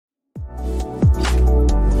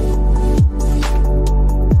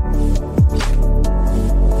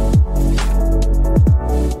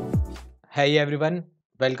Hey everyone,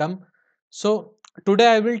 welcome. So today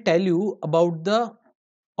I will tell you about the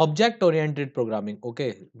object oriented programming.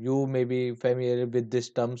 Okay, you may be familiar with these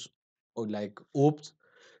terms or like OOPS.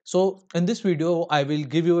 So in this video I will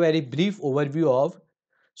give you a very brief overview of.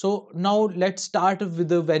 So now let's start with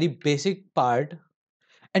the very basic part.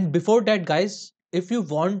 And before that, guys, if you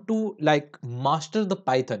want to like master the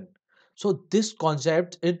Python, so this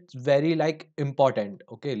concept is very like important.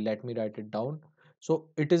 Okay, let me write it down. So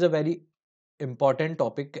it is a very important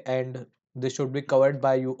topic and this should be covered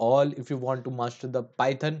by you all if you want to master the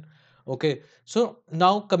Python. Okay, so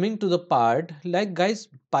now coming to the part, like guys,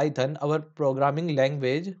 Python, our programming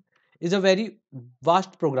language, is a very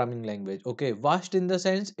vast programming language. Okay, vast in the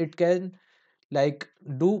sense it can like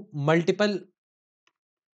do multiple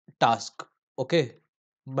task. Okay,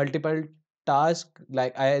 multiple task,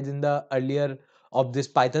 like I in the earlier of this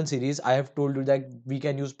Python series I have told you that we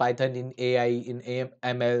can use Python in AI, in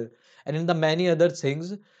ML, and in the many other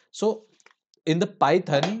things. So in the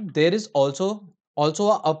Python there is also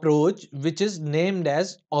a approach which is named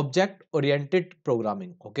as object oriented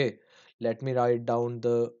programming. Okay, let me write down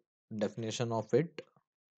the definition of it.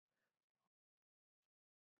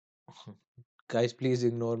 Guys, please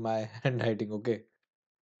ignore my handwriting. Okay,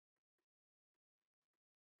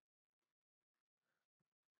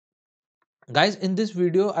 guys, in this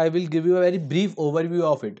video I will give you a very brief overview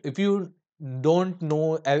of it. If you don't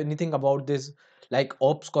know anything about this like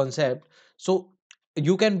ops concept, so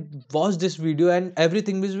you can watch this video and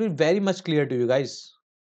everything will be very much clear to you guys.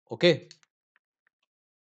 Okay,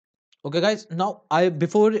 okay guys, now I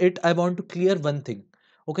before it I want to clear one thing.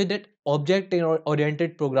 Okay, that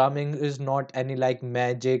oriented programming is not any like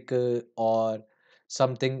magic or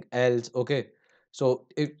something else. Okay, so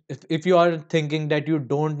if you are thinking that you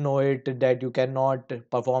don't know it, that you cannot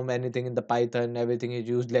perform anything in the Python, everything is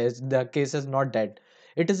useless, the case is not that.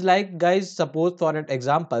 It is like, guys, suppose for an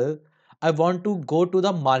example, I want to go to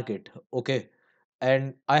the market. Okay,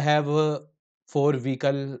 and I have a four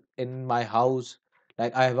vehicle in my house,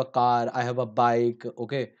 like I have a car, I have a bike,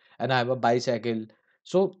 okay, and I have a bicycle.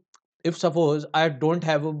 So if suppose I don't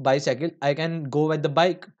have a bicycle, I can go with the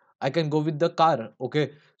bike, I can go with the car.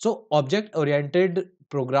 Okay, so object oriented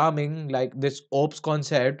programming, like this ops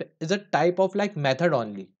concept, is a type of like method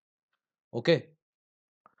only. Okay,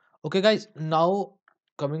 okay guys, now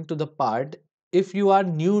coming to the part, if you are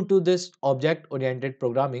new to this object oriented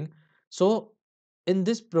programming, so in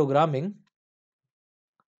this programming,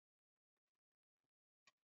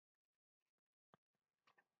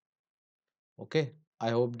 okay, I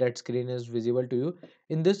hope that screen is visible to you.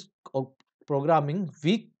 In this programming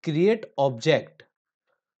we create object.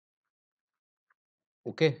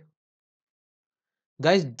 Okay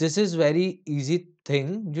guys, this is very easy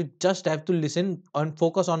thing, you just have to listen and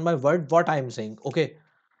focus on my word what I am saying. Okay,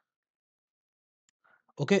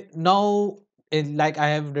 okay, now like I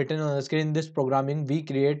have written on the screen, this programming we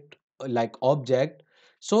create like object.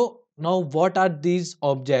 So now what are these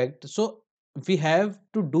objects? So we have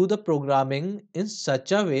to do the programming in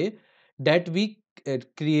such a way that we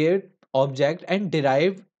create object and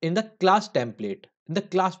derive in the class template, in the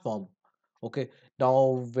class form. Okay,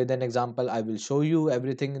 now with an example I will show you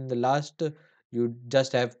everything in the last. You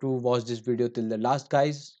just have to watch this video till the last,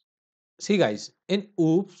 guys. See guys, in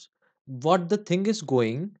oops, what the thing is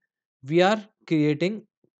going, we are creating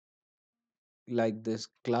like this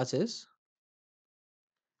classes,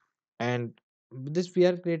 and this we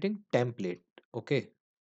are creating template. Okay,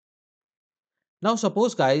 now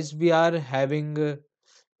suppose guys we are having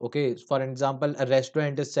okay, for example, a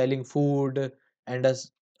restaurant is selling food and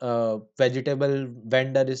vegetable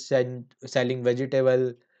vendor is selling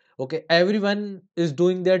vegetable. Okay, everyone is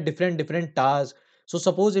doing their different tasks. So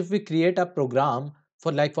suppose if we create a program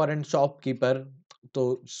for like for a shopkeeper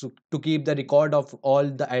to keep the record of all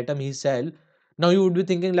the item he sell. Now you would be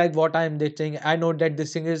thinking like what I am saying. I know that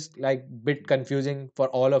this thing is like bit confusing for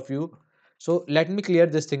all of you. So let me clear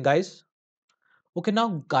this thing, guys. Okay,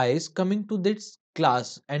 now guys, coming to this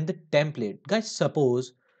class and the template. Guys,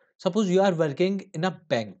 suppose you are working in a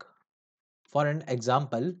bank, for an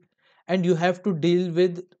example, and you have to deal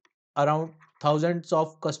with around thousands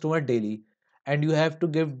of customer daily, and you have to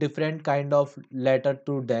give different kind of letter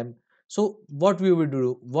to them. So what we will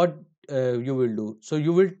do? What you will do? So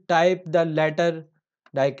you will type the letter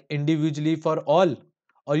like individually for all,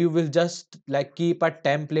 or you will just like keep a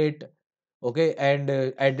template. Okay, and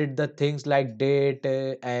edit the things like date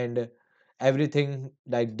and everything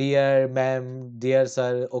like dear ma'am, dear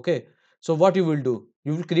sir. Okay, so what you will do,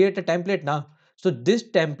 you will create a template now. So this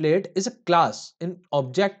template is a class in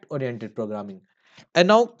object oriented programming. And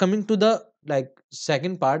now coming to the like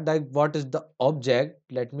second part, like what is the object,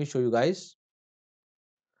 let me show you guys.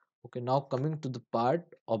 Okay, now coming to the part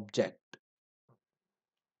object.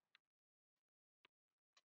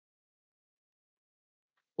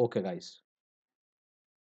 Okay guys,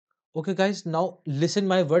 okay guys, now listen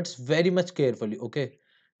my words very much carefully. Okay,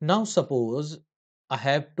 now suppose I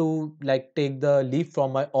have to like take the leave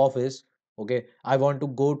from my office. Okay, I want to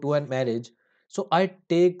go to a marriage, so I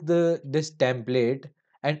take the this template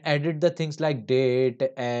and edit the things like date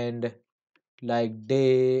and like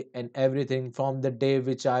day and everything from the day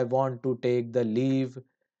which I want to take the leave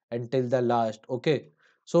until the last. Okay,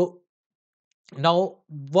 so now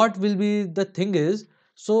what will be the thing is,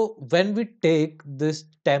 so when we take this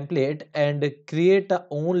template and create a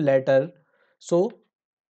own letter, so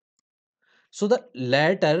the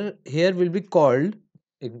letter here will be called,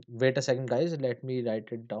 wait a second guys, let me write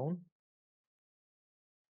it down.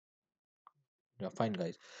 Yeah, fine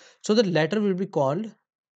guys, so the letter will be called,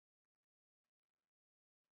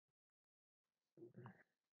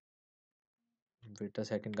 wait a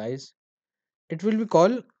second guys, it will be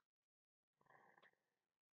called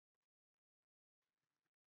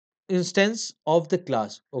instance of the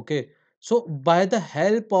class. Okay, so by the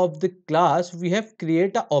help of the class we have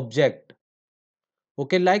create a object.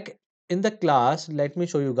 Okay, like in the class, let me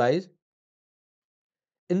show you guys.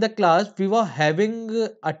 In the class we were having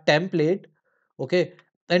a template. Okay,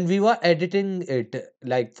 and we were editing it,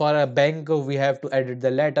 like for a bank we have to edit the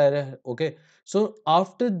letter. Okay, so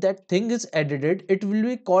after that thing is edited it will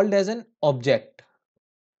be called as an object.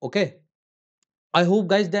 Okay, I hope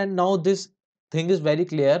guys that now this thing is very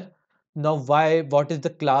clear. Now why, what is the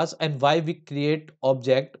class and why we create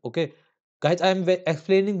object. Okay guys, I am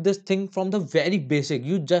explaining this thing from the very basic,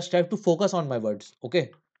 you just have to focus on my words. Okay,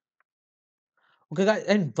 okay guys,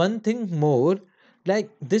 and one thing more,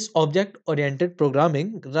 like this object oriented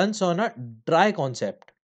programming runs on a dry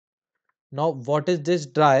concept. Now what is this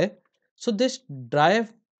dry? So this dry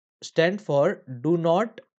stand for do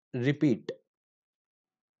not repeat.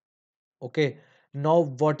 Okay, now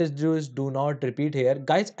what is do not repeat here,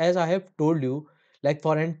 guys. As I have told you, like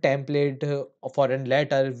for an template or for an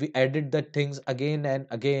letter, we edit the things again and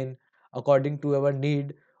again according to our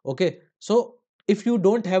need. Okay, so if you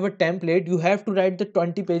don't have a template, you have to write the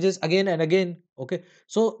 20 pages again and again. Okay,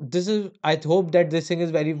 so this is, I hope that this thing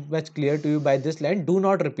is very much clear to you by this line. Do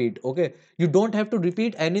not repeat. Okay, you don't have to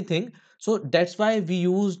repeat anything. So that's why we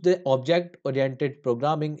use the object oriented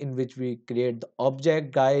programming in which we create the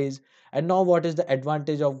object, guys. And now what is the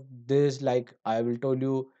advantage of this, like I will tell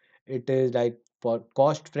you, it is like for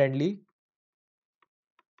cost friendly.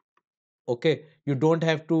 Okay, you don't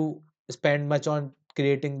have to spend much on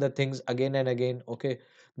creating the things again and again. Okay,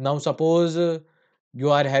 now suppose you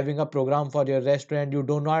are having a program for your restaurant, you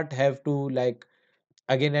do not have to like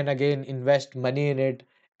again and again invest money in it.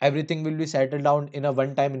 Everything will be settled down in a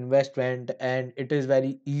one time investment and it is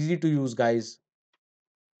very easy to use, guys.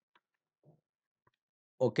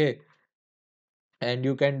 Okay, and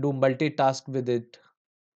you can do multitask with it.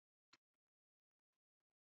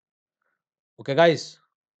 Okay guys,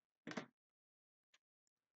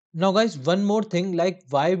 now guys, one more thing, like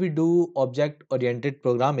why we do object oriented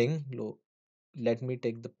programming. Let me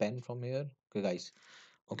take the pen from here. Okay guys,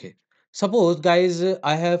 okay, suppose guys,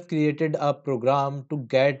 I have created a program to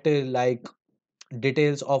get like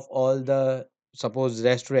details of all the, suppose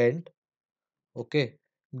restaurant. Okay,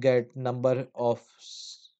 get number of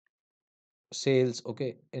sales.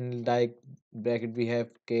 Okay, in like bracket we have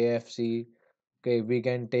KFC. Okay, we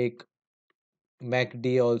can take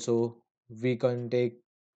MacD also, we can take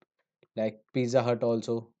like Pizza Hut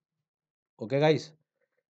also. Okay guys,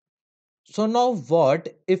 so now what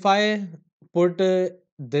if I put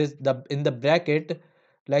this the in the bracket,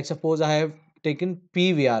 like suppose I have taken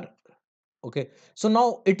PVR. Okay, so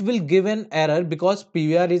now it will give an error because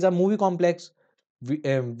PVR is a movie complex.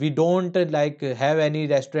 We don't have any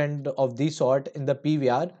restaurant of this sort in the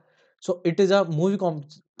PVR, so it is a movie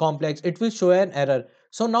complex, it will show an error.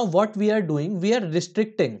 So now what we are doing, we are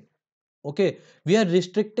restricting. Okay, we are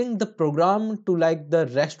restricting the program to like the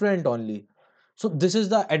restaurant only. So this is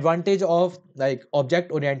the advantage of like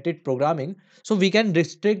object oriented programming. So we can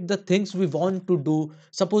restrict the things we want to do.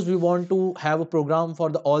 Suppose we want to have a program for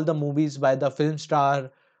the all the movies by the film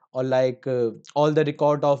star, or all the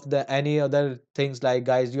record of the any other things, like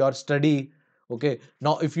guys your study. Okay,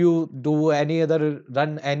 now if you do any other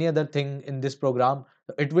run any other thing in this program,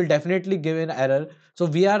 it will definitely give an error. So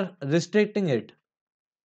we are restricting it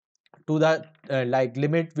to the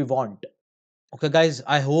limit we want. Okay guys,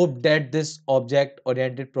 I hope that this object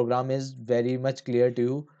oriented program is very much clear to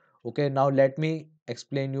you. Okay, now let me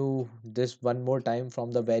explain you this one more time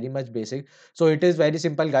from the very much basic. So it is very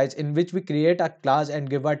simple, guys, in which we create a class and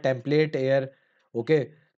give a template here.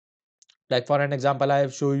 Okay, like for an example, I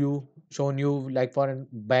have shown you like for a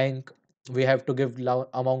bank, we have to give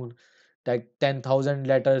amount like 10,000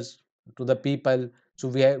 letters to the people. So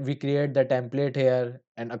we create the template here,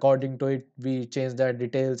 and according to it we change the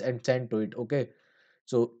details and send to it. Okay,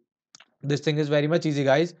 so this thing is very much easy,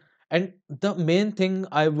 guys. And the main thing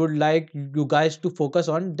I would like you guys to focus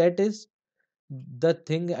on, that is the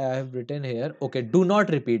thing I have written here. Okay, do not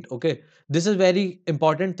repeat. Okay, this is very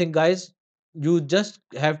important thing, guys. You just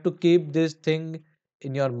have to keep this thing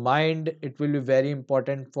in your mind. It will be very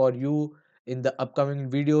important for you in the upcoming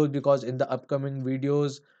videos, because in the upcoming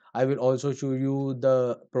videos I will also show you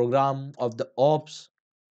the program of the ops.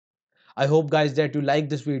 I hope, guys, that you like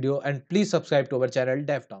this video, and please subscribe to our channel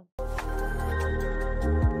DevTown.